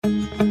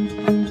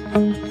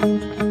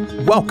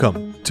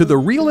Welcome to the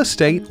Real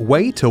Estate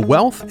Way to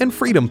Wealth and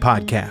Freedom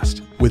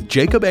podcast with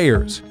Jacob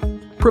Ayers,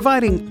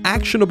 providing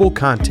actionable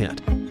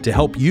content to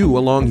help you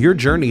along your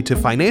journey to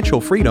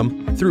financial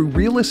freedom through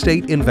real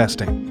estate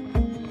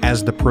investing.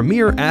 As the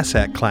premier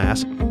asset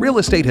class, real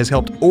estate has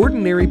helped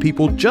ordinary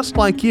people just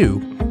like you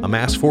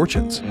amass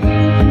fortunes.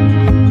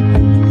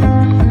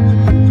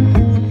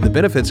 The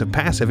benefits of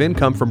passive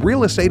income from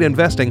real estate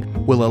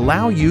investing will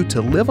allow you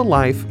to live a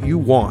life you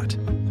want.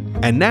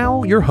 And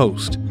now, your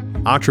host,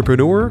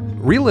 entrepreneur,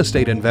 real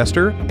estate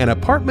investor, and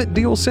apartment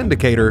deal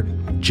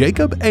syndicator,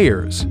 Jacob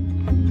Ayers.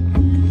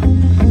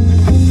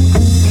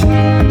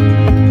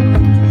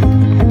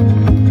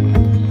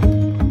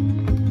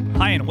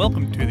 Hi, and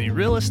welcome to the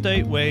Real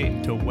Estate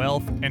Way to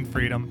Wealth and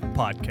Freedom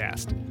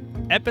podcast,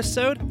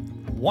 episode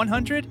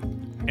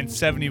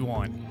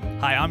 171.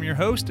 Hi, I'm your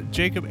host,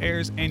 Jacob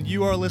Ayers, and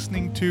you are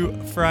listening to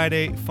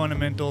Friday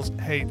Fundamentals.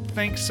 Hey,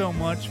 thanks so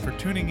much for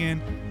tuning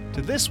in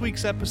to this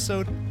week's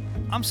episode.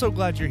 I'm so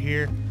glad you're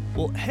here.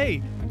 Well,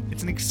 hey,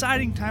 it's an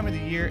exciting time of the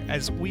year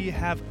as we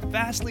have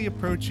fastly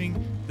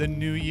approaching the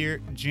new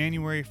year,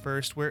 January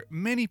 1st, where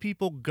many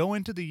people go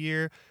into the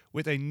year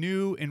with a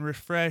new and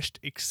refreshed,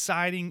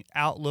 exciting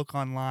outlook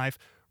on life,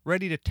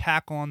 ready to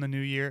tackle on the new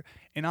year,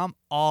 and I'm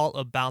all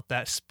about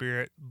that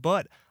spirit.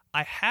 But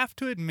I have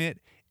to admit,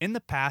 in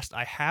the past,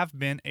 I have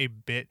been a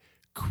bit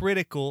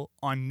critical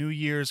on New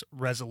Year's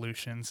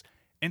resolutions,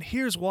 and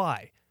here's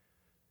why.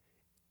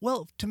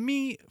 Well, to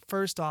me,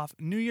 first off,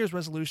 New Year's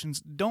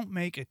resolutions don't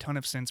make a ton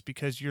of sense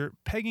because you're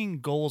pegging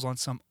goals on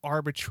some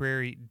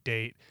arbitrary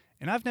date,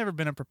 and I've never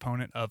been a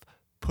proponent of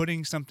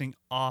putting something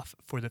off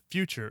for the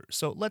future.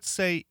 So let's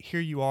say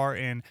here you are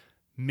in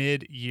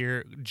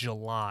mid-year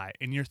July,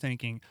 and you're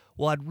thinking,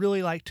 well, I'd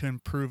really like to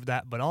improve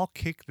that, but I'll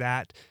kick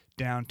that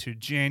down to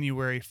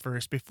January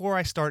 1st before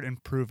I start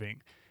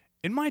improving.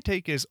 And my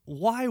take is,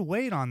 why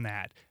wait on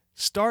that?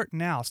 Start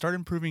now. Start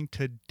improving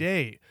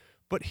today.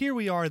 But here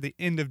we are at the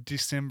end of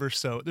December,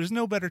 so there's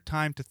no better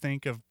time to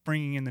think of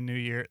bringing in the new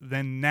year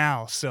than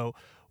now. So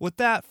with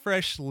that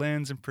fresh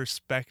lens and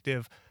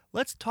perspective,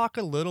 let's talk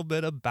a little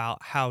bit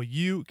about how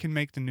you can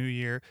make the new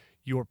year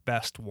your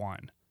best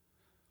one.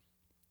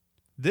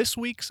 This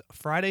week's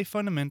Friday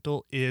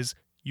Fundamental is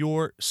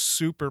your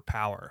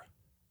superpower.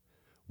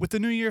 With the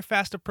new year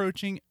fast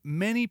approaching,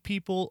 many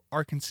people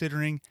are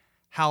considering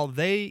how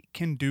they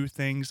can do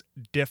things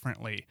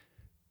differently,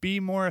 be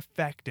more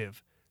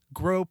effective,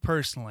 grow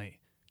personally,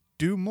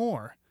 do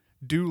more,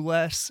 do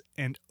less,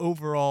 and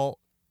overall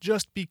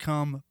just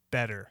become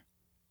better.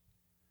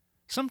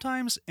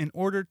 Sometimes in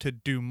order to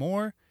do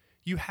more,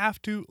 you have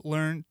to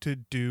learn to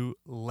do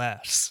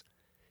less.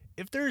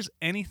 If there's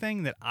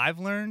anything that I've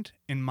learned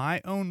in my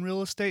own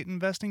real estate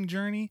investing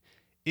journey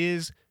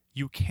is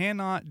you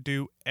cannot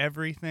do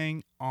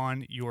everything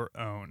on your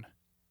own.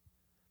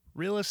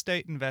 Real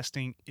estate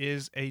investing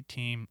is a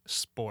team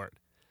sport.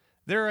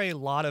 There are a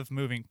lot of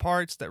moving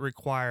parts that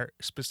require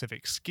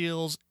specific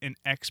skills and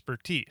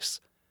expertise,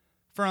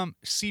 from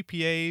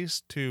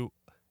CPAs to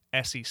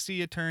SEC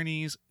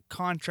attorneys,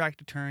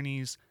 contract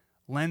attorneys,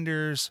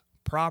 lenders,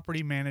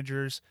 property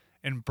managers,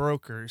 and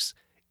brokers.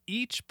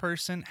 Each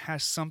person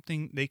has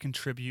something they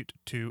contribute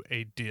to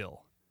a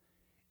deal.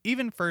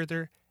 Even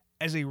further,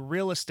 as a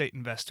real estate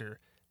investor,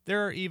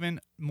 there are even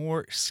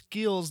more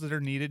skills that are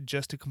needed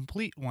just to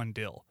complete one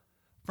deal,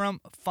 from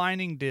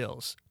finding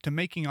deals to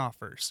making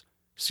offers,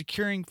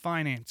 securing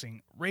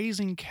financing,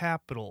 raising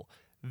capital,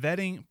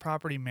 vetting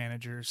property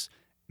managers,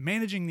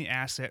 managing the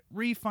asset,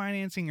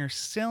 refinancing or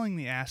selling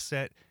the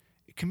asset,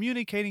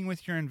 communicating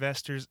with your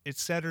investors,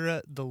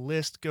 etc. The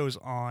list goes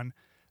on.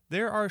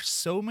 There are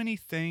so many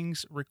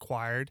things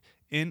required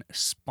in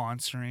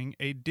sponsoring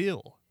a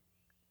deal.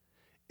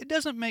 It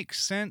doesn't make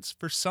sense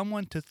for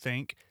someone to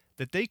think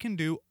that they can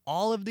do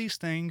all of these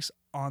things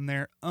on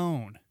their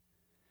own.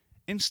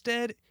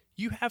 Instead,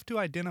 you have to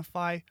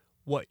identify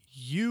what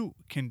you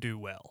can do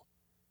well,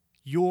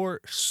 your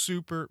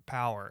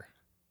superpower.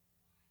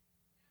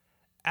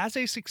 As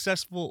a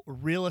successful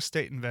real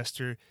estate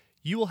investor,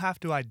 you will have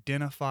to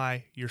identify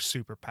your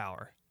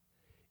superpower.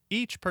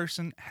 Each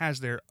person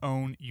has their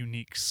own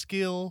unique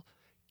skill,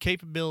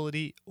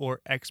 capability,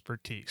 or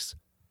expertise.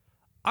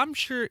 I'm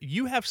sure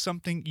you have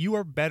something you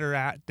are better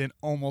at than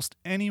almost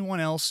anyone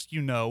else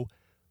you know,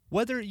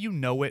 whether you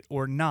know it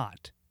or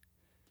not.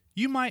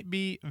 You might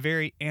be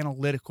very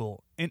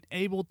analytical and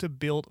able to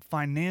build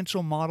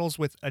financial models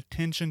with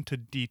attention to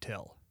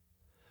detail.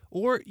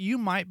 Or you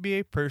might be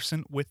a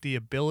person with the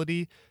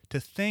ability to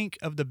think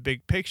of the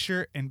big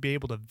picture and be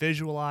able to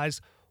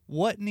visualize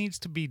what needs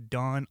to be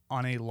done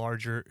on a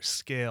larger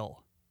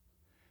scale.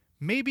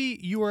 Maybe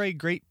you are a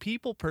great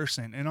people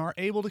person and are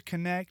able to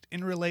connect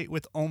and relate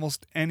with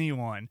almost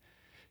anyone.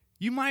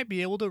 You might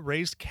be able to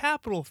raise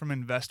capital from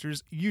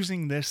investors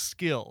using this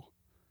skill.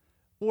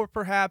 Or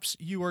perhaps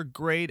you are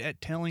great at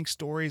telling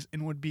stories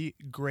and would be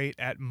great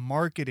at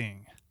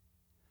marketing.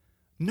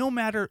 No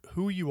matter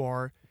who you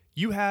are,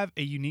 you have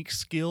a unique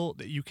skill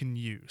that you can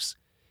use.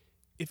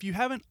 If you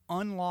haven't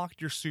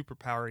unlocked your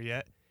superpower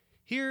yet,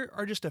 here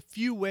are just a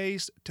few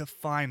ways to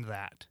find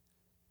that.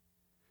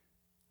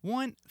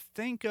 One,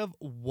 think of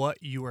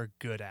what you are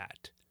good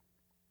at.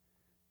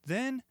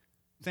 Then,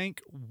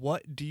 think,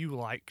 what do you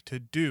like to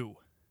do?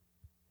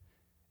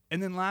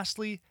 And then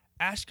lastly,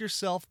 ask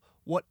yourself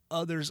what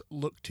others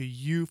look to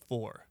you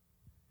for.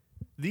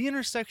 The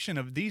intersection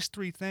of these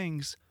three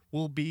things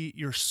will be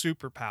your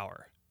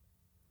superpower.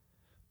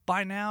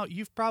 By now,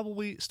 you've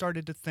probably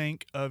started to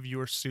think of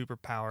your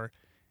superpower.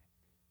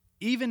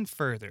 Even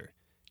further,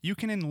 you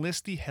can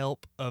enlist the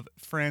help of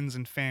friends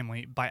and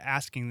family by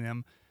asking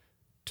them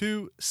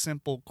two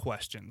simple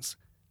questions.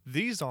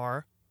 These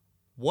are,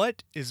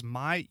 what is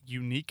my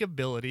unique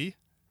ability,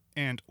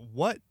 and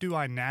what do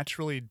I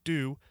naturally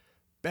do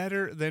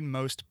better than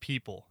most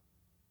people?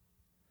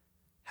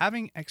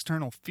 Having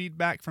external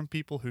feedback from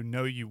people who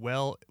know you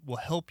well will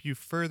help you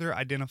further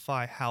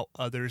identify how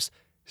others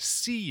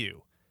see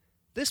you.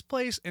 This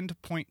plays into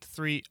point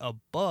 3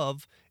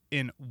 above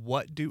in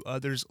what do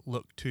others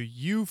look to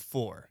you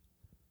for.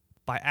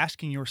 By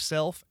asking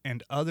yourself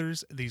and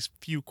others these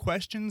few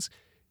questions,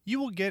 you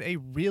will get a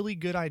really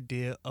good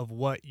idea of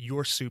what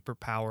your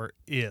superpower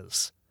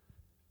is.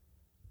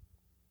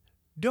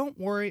 Don't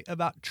worry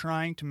about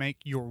trying to make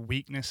your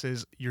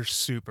weaknesses your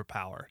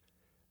superpower.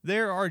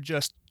 There are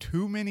just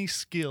too many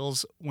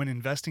skills when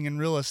investing in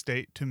real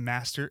estate to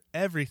master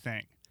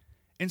everything.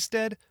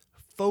 Instead,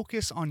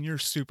 focus on your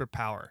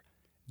superpower,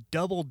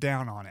 double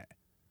down on it,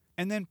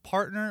 and then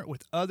partner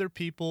with other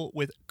people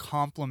with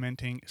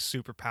complementing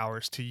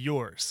superpowers to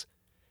yours.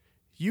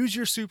 Use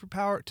your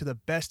superpower to the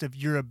best of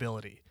your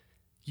ability.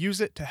 Use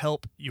it to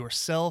help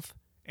yourself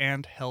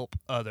and help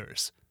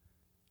others.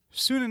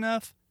 Soon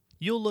enough,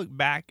 you'll look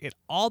back at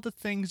all the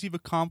things you've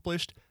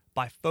accomplished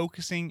by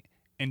focusing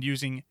and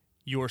using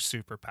your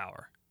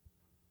superpower.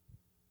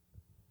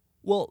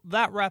 Well,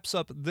 that wraps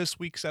up this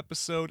week's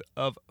episode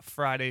of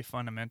Friday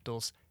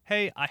Fundamentals.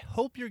 Hey, I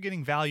hope you're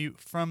getting value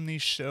from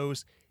these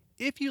shows.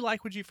 If you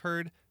like what you've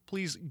heard,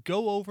 please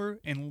go over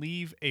and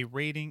leave a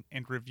rating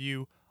and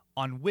review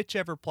on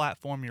whichever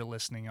platform you're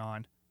listening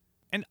on.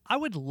 And I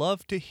would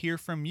love to hear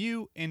from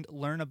you and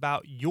learn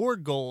about your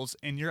goals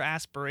and your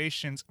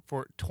aspirations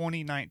for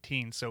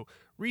 2019. So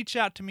reach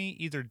out to me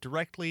either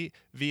directly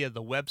via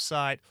the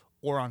website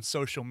or on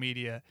social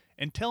media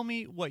and tell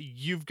me what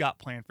you've got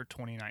planned for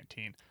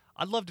 2019.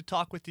 I'd love to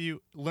talk with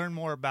you, learn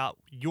more about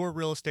your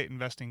real estate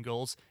investing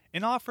goals,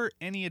 and offer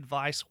any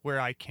advice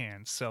where I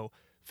can. So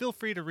feel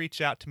free to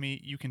reach out to me.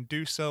 You can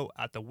do so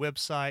at the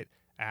website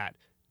at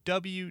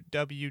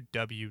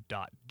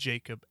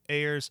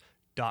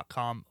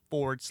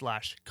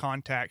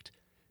www.jacobayers.com/contact.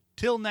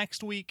 Till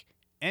next week,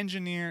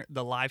 engineer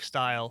the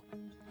lifestyle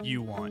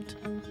you want.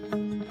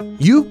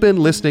 You've been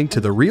listening to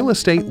the Real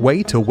Estate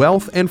Way to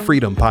Wealth and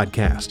Freedom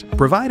podcast,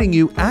 providing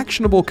you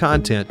actionable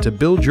content to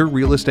build your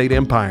real estate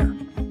empire.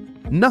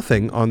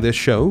 Nothing on this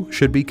show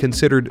should be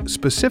considered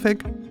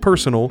specific,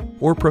 personal,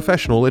 or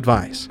professional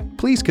advice.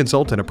 Please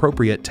consult an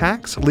appropriate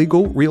tax,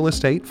 legal, real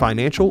estate,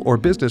 financial, or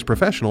business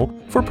professional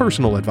for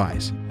personal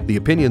advice. The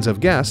opinions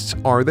of guests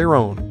are their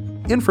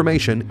own.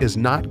 Information is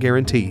not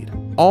guaranteed.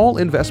 All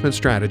investment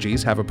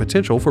strategies have a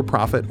potential for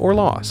profit or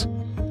loss.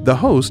 The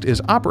host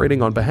is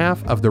operating on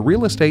behalf of the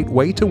Real Estate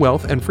Way to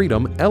Wealth and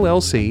Freedom,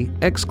 LLC,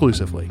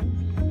 exclusively.